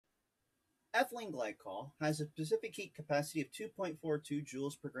Ethylene glycol has a specific heat capacity of 2.42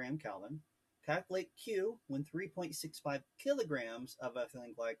 joules per gram Kelvin. Calculate Q when 3.65 kilograms of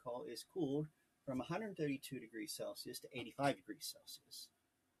ethylene glycol is cooled from 132 degrees Celsius to 85 degrees Celsius.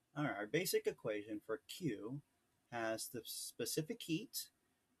 All right, our basic equation for Q has the specific heat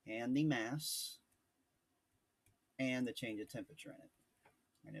and the mass and the change of temperature in it.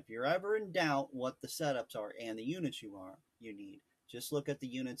 And if you're ever in doubt what the setups are and the units you need, just look at the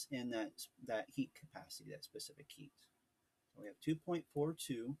units in that heat capacity, that specific heat. So we have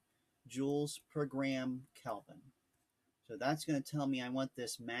 2.42 joules per gram Kelvin. So that's going to tell me I want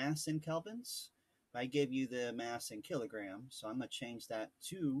this mass in kelvins. I give you the mass in kilograms, so I'm going to change that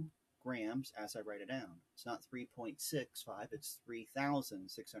to grams as I write it down. It's not 3.65, it's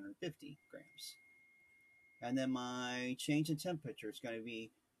 3,650 grams. And then my change in temperature is going to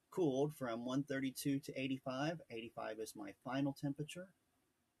be cooled from 132 to 85. 85 is my final temperature.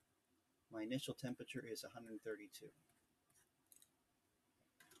 My initial temperature is 132.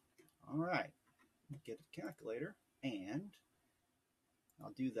 All right, get a calculator, and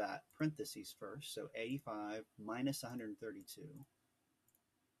I'll do that parentheses first. So 85 minus 132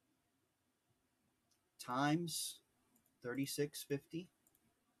 times 3650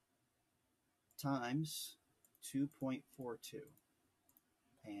 times 2.42.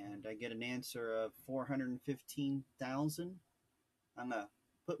 And I get an answer of 415,000. I'm going to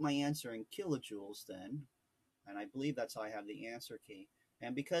put my answer in kilojoules then, and I believe that's how I have the answer key.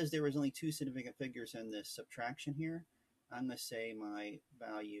 And because there was only two significant figures in this subtraction here, I'm going to say my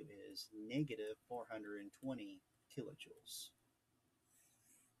value is negative 420 kilojoules.